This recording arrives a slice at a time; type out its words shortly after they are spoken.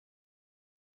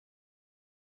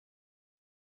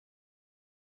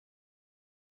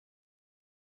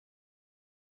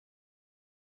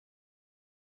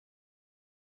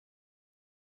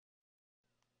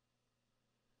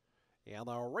And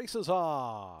the race is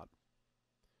on.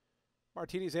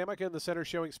 Martini's Amica in the center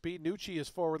showing speed. Nucci is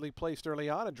forwardly placed early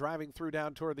on, and driving through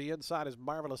down toward the inside is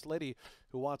Marvelous Lady,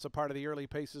 who wants a part of the early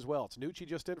pace as well. It's Nucci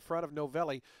just in front of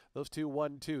Novelli. Those two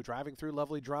 1-2. Driving through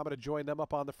Lovely Drama to join them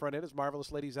up on the front end as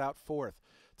Marvelous Lady's out fourth.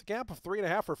 It's a gap of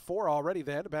 3.5 or 4 already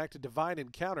then. Back to Divine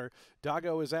Encounter.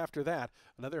 Doggo is after that.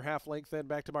 Another half length then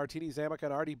back to Martini's Amica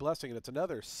and Artie Blessing, and it's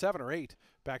another 7 or 8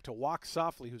 back to Walk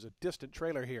Softly, who's a distant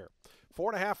trailer here.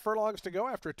 4.5 furlongs to go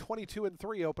after a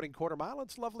 22-3 opening quarter mile.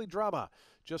 It's Lovely Drama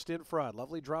just in front.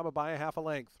 Lovely Drama by a half a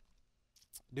length.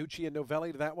 Nucci and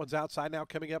Novelli, that one's outside now,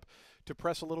 coming up to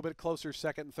press a little bit closer,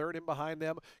 second and third. In behind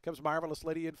them comes Marvelous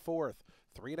Lady in fourth.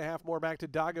 3.5 more back to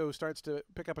Doggo, who starts to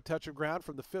pick up a touch of ground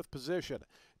from the 5th position.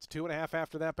 It's 2.5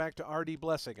 after that back to R.D.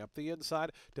 Blessing. Up the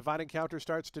inside, Divine Encounter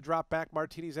starts to drop back.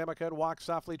 Martini's Amica and Walk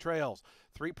Softly trails.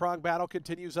 Three-prong battle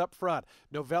continues up front.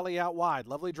 Novelli out wide.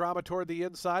 Lovely Drama toward the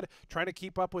inside. Trying to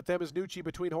keep up with them is Nucci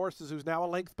between horses, who's now a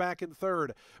length back in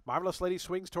third. Marvelous Lady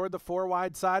swings toward the 4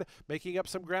 wide side, making up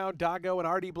some ground. Doggo and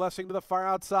R.D. Blessing to the far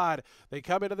outside. They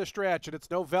come into the stretch, and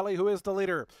it's Novelli who is the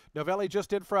leader. Novelli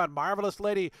just in front. Marvelous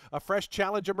Lady, a fresh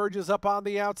challenge emerges up on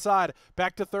the outside.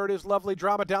 Back to third is Lovely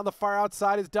Drama. Down the far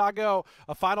outside is Doggo.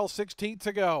 A final 16th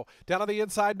to go. Down on the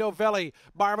inside, Novelli.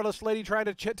 Marvelous Lady trying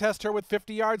to test her with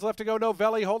 50 yards left to go.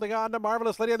 Novelli holding on to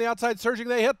Marvelous Lady on the outside, surging.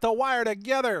 They hit the wire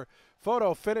together.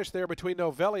 Photo finish there between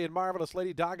Novelli and Marvelous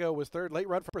Lady. Doggo was third. Late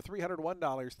run for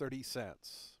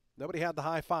 $301.30. Nobody had the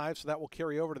high five, so that will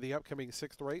carry over to the upcoming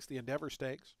 6th race, the Endeavor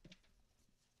Stakes,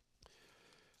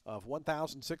 of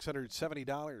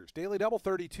 $1,670. Daily double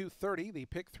 $32.30. The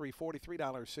pick three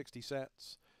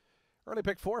 $43.60. Early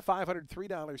pick 4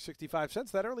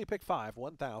 $503.65. That early pick 5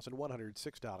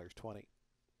 $1,106.20.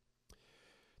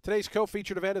 Today's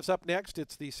co-featured event is up next.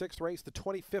 It's the 6th race, the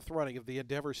 25th running of the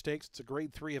Endeavor Stakes. It's a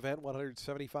Grade 3 event,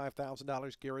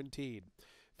 $175,000 guaranteed.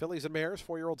 Fillies and mares,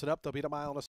 4-year-olds and up. They'll beat a mile and a